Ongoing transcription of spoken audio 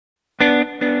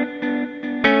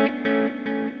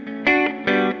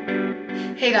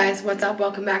Hey guys, what's up?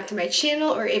 Welcome back to my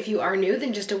channel, or if you are new,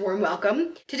 then just a warm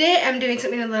welcome. Today I'm doing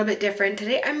something a little bit different.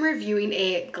 Today I'm reviewing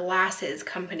a glasses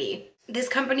company. This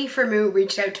company, Firmoo,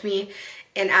 reached out to me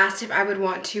and asked if I would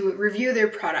want to review their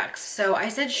products. So I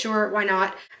said sure, why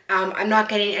not? I'm not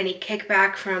getting any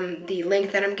kickback from the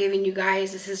link that I'm giving you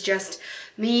guys. This is just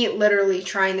me literally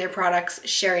trying their products,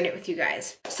 sharing it with you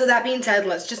guys. So that being said,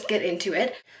 let's just get into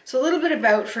it. So a little bit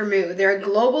about Firmoo. They're a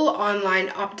global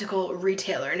online optical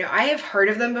retailer. Now I have heard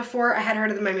of them before. I had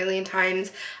heard of them a million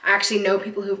times. I actually know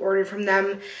people who've ordered from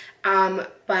them,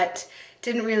 but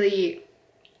didn't really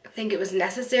think it was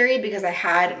necessary because I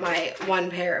had my one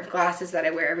pair of glasses that I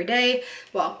wear every day.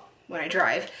 Well, when I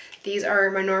drive. These are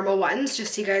my normal ones,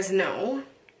 just so you guys know.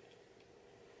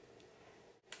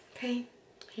 Okay,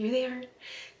 here they are.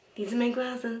 These are my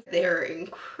glasses. They're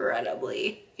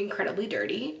incredibly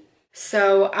dirty.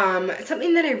 So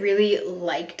something that I really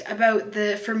liked about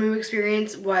the Firmoo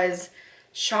experience was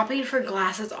shopping for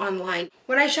glasses online.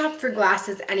 When I shop for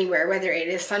glasses anywhere, whether it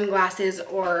is sunglasses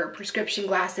or prescription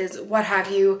glasses, what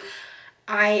have you,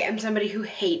 I am somebody who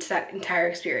hates that entire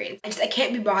experience. I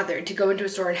can't be bothered to go into a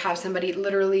store and have somebody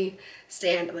literally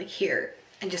stand like here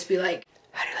and just be like,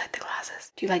 how do you like the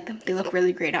glasses? Do you like them? They look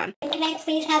really great on. Can I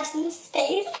please have some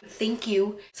space? Thank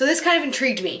you. So this kind of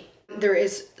intrigued me. There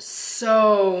is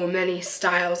so many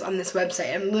styles on this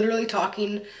website. I'm literally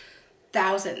talking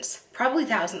thousands, probably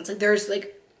thousands. Like there's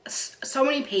like so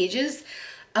many pages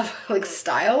of like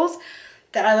styles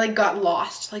that I like got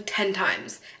lost like 10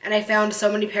 times. And I found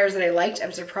so many pairs that I liked.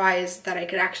 I'm surprised that I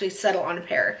could actually settle on a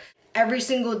pair. Every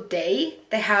single day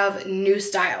they have new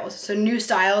styles. So new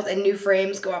styles and new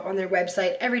frames go up on their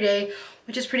website every day,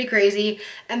 which is pretty crazy.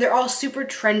 And they're all super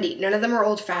trendy. None of them are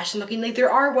old-fashioned looking. Like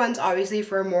there are ones obviously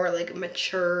for a more like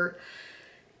mature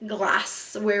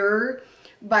glass wearer,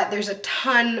 but there's a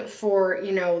ton for,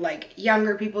 you know, like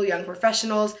younger people, young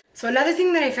professionals. So another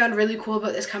thing that I found really cool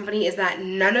about this company is that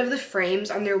none of the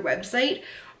frames on their website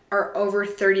are over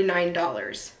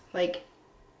 $39. Like,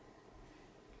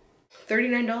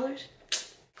 $39?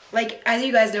 Like, as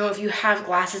you guys know, if you have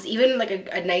glasses, even like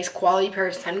a nice quality pair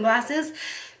of sunglasses,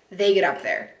 they get up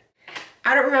there.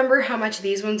 I don't remember how much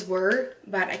these ones were,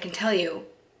 but I can tell you,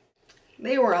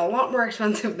 they were a lot more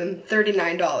expensive than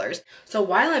 $39. So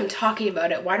while I'm talking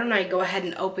about it, why don't I go ahead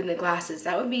and open the glasses?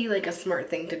 That would be like a smart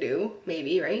thing to do,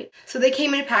 maybe, right? So they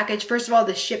came in a package. First of all,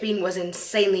 the shipping was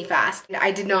insanely fast. I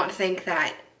did not think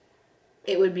that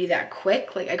it would be that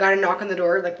quick. Like I got a knock on the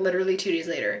door like literally 2 days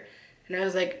later. And I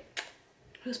was like,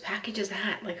 whose package is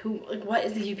that? Like who, like what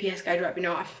is the UPS guy dropping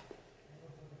off?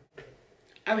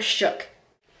 I was shook.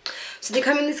 So they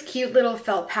come in this cute little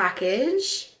felt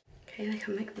package. Okay, they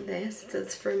come like this. It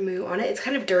says Firmoo on it. It's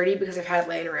kind of dirty because I've had it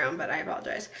laying around, but I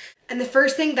apologize. And the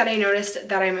first thing that I noticed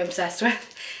that I'm obsessed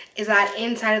with is that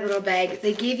inside of the little bag,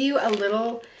 they give you a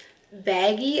little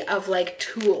baggie of like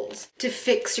tools to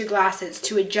fix your glasses,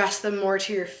 to adjust them more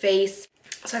to your face.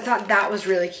 So I thought that was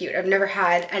really cute. I've never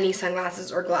had any sunglasses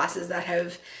or glasses that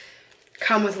have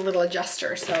come with a little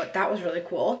adjuster, so that was really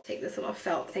cool. Take this little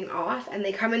felt thing off, and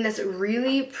they come in this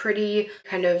really pretty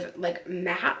kind of like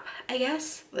map, I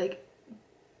guess, like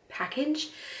package.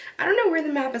 I don't know where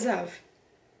the map is of.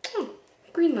 Oh,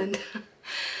 Greenland.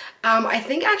 I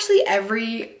think actually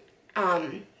every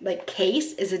like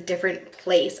case is a different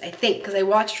place, I think, because I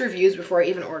watched reviews before I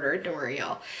even ordered. Don't worry,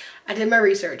 y'all. I did my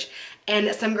research,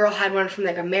 and some girl had one from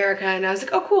like America, and I was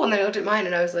like, oh cool, and then I looked at mine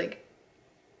and I was like,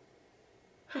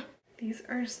 these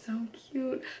are so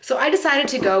cute. So I decided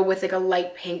to go with like a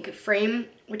light pink frame,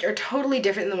 which are totally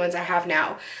different than the ones I have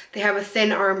now. They have a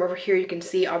thin arm over here, you can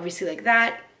see obviously like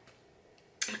that.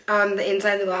 The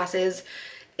inside of the glasses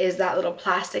is that little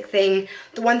plastic thing.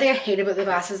 The one thing I hate about the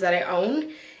glasses that I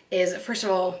own is, first of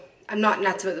all, I'm not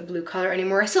nuts about the blue color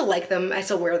anymore. I still like them, I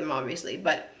still wear them obviously,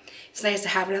 but it's nice to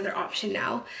have another option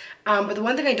now. But the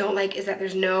one thing I don't like is that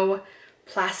there's no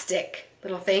plastic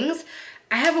little things.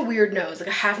 I have a weird nose. Like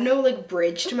I have no like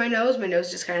bridge to my nose. My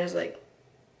nose just kind of is like,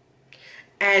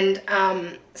 and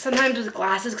sometimes with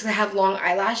glasses, because I have long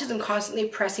eyelashes, I'm constantly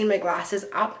pressing my glasses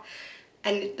up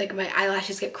and like my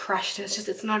eyelashes get crushed, and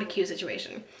it's not a cute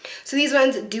situation. So these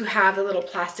ones do have a little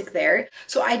plastic there.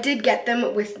 So I did get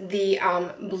them with the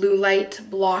blue light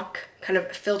block kind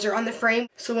of filter on the frame.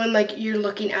 So when like you're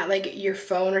looking at like your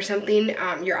phone or something,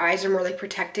 your eyes are more like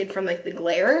protected from like the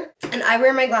glare. And I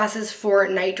wear my glasses for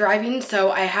night driving,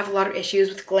 so I have a lot of issues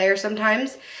with glare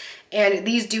sometimes, and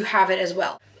these do have it as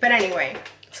well. But anyway,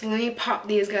 so let me pop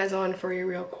these guys on for you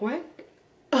real quick.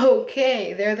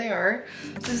 Okay, there they are.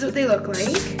 This is what they look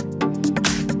like.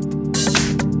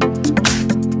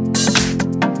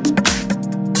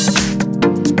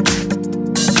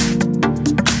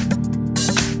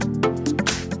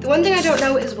 one thing I don't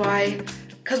know is why,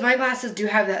 because my glasses do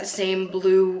have that same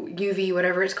blue UV,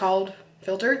 whatever it's called,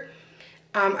 filter.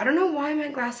 I don't know why my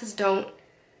glasses don't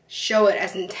show it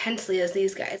as intensely as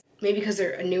these guys. Maybe because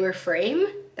they're a newer frame.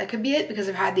 That could be it, because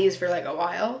I've had these for like a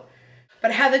while.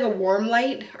 But I have like a warm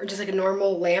light or just like a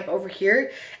normal lamp over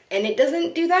here, and it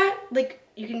doesn't do that. Like,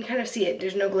 you can kind of see it.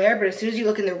 There's no glare, but as soon as you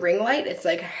look in the ring light, it's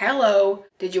like, hello,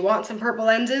 did you want some purple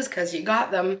lenses? Because you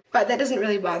got them. But that doesn't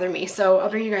really bother me, so I'll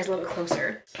bring you guys a little bit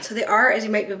closer. So they are, as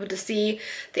you might be able to see,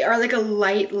 they are like a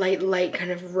light kind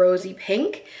of rosy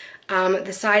pink.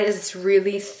 The side is this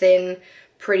really thin,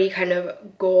 pretty kind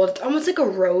of gold. It's almost like a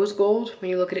rose gold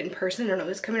when you look at it in person. I don't know,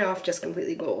 it's coming off just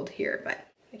completely gold here, but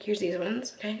like here's these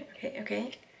ones.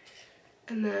 Okay.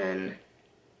 And then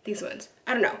these ones.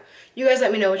 I don't know. You guys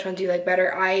let me know which ones you like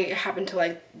better. I happen to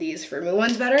like these Firmoo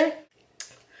ones better.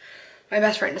 My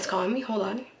best friend is calling me. Hold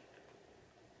on.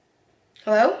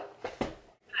 Hello?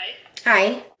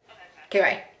 Hi. Okay,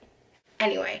 bye.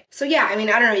 Anyway, so yeah, I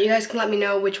mean, I don't know. You guys can let me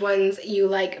know which ones you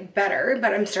like better,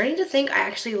 but I'm starting to think I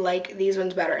actually like these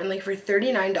ones better. And like for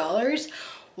 $39,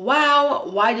 wow,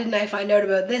 why didn't I find out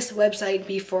about this website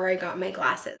before I got my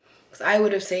glasses? Because I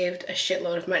would have saved a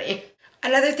shitload of money.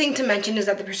 Another thing to mention is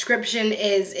that the prescription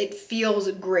it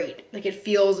feels great. Like, it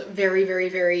feels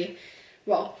very,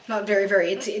 well, not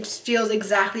very, it feels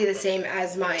exactly the same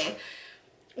as my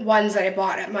ones that I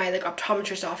bought at my like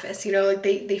optometrist office. You know, like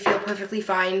they feel perfectly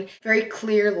fine. Very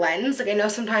clear lens. Like, I know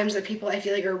sometimes that people I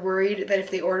feel like are worried that if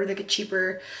they order like a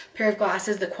cheaper pair of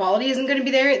glasses, the quality isn't going to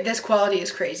be there. This quality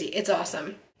is crazy. It's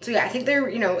awesome. So yeah, I think they're,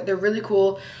 you know, they're really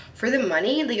cool for the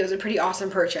money. Like, it was a pretty awesome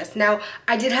purchase. Now,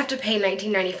 I did have to pay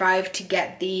 $19.95 to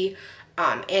get the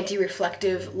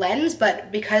anti-reflective lens,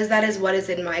 but because that is what is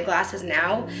in my glasses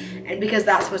now, and because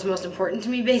that's what's most important to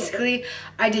me, basically,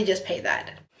 I did just pay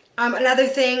that. Another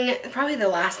thing, probably the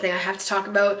last thing I have to talk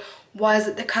about,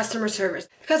 was the customer service.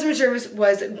 The customer service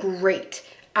was great.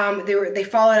 They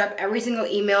followed up every single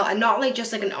email, and not like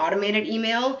just like an automated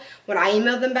email. When I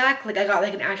emailed them back, like, I got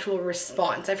like an actual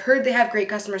response. I've heard they have great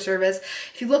customer service.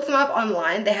 If you look them up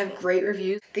online, they have great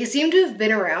reviews. They seem to have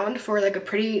been around for like a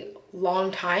pretty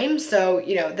long time, so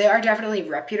you know, they are definitely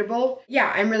reputable.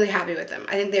 Yeah, I'm really happy with them.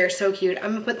 I think they're so cute.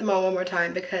 I'm gonna put them on one more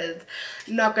time because,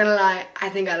 not gonna lie, I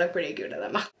think I look pretty cute in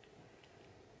them.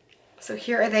 So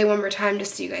here are they one more time,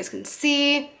 just so you guys can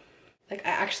see. Like, I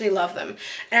actually love them.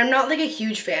 And I'm not like a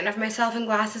huge fan of myself in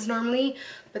glasses normally,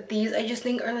 but these I just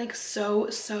think are like so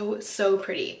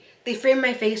pretty. They frame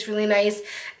my face really nice,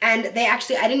 and they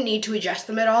actually, I didn't need to adjust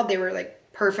them at all. They were like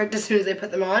perfect as soon as I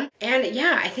put them on. And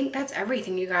yeah, I think that's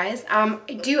everything, you guys. I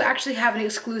do actually have an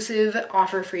exclusive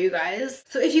offer for you guys.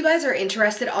 So if you guys are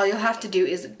interested, all you'll have to do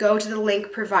is go to the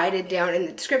link provided down in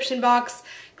the description box,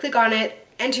 click on it,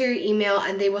 enter your email,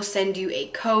 and they will send you a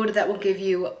code that will give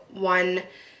you one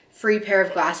free pair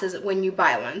of glasses when you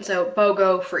buy one. So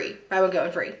BOGO free, buy one get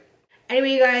one free.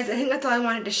 Anyway, you guys, I think that's all I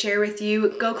wanted to share with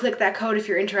you. Go click that code if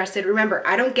you're interested. Remember,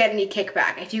 I don't get any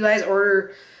kickback. If you guys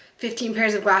order 15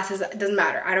 pairs of glasses, it doesn't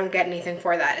matter. I don't get anything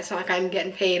for that. It's not like I'm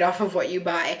getting paid off of what you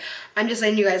buy. I'm just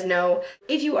letting you guys know,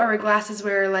 if you are a glasses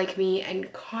wearer like me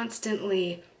and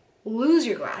constantly lose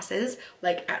your glasses,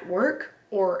 like at work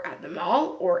or at the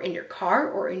mall or in your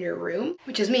car or in your room,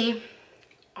 which is me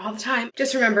all the time,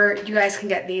 just remember, you guys can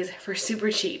get these for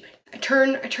super cheap. I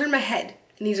turn my head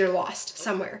and these are lost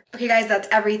somewhere. Okay guys, that's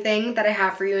everything that I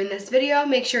have for you in this video.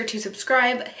 Make sure to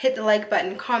subscribe, hit the like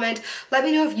button, comment. Let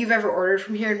me know if you've ever ordered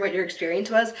from here and what your experience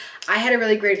was. I had a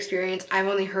really great experience. I've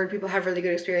only heard people have really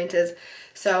good experiences.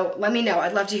 So let me know.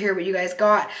 I'd love to hear what you guys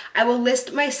got. I will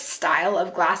list my style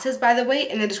of glasses, by the way,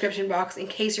 in the description box in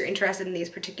case you're interested in these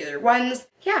particular ones.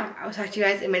 Yeah, I will talk to you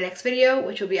guys in my next video,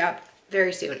 which will be up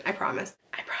very soon. I promise.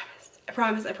 I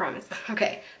promise.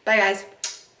 Okay, bye guys.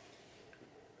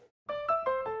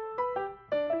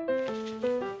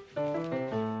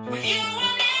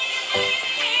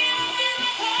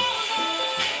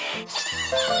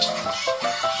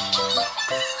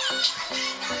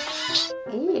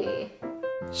 Ooh,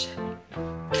 shit.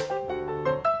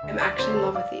 I'm actually in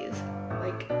love with these.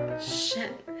 Like,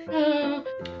 shit.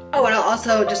 Oh, and I'll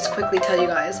also just quickly tell you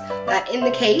guys that in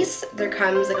the case, there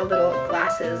comes like a little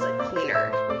glasses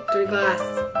cleaner. Dirty glass.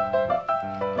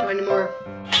 Do I need more?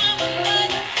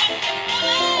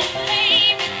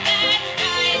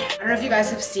 I don't know if you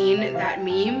guys have seen that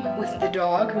meme with the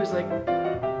dog who's like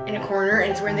in a corner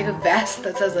and it's wearing like a vest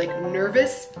that says like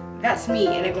nervous. That's me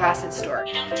in a glasses store.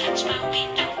 You don't touch my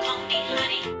weed, don't call me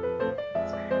honey.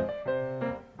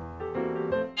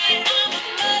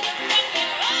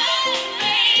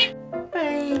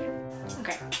 Bye.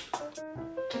 Okay.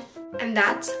 And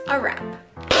that's a wrap.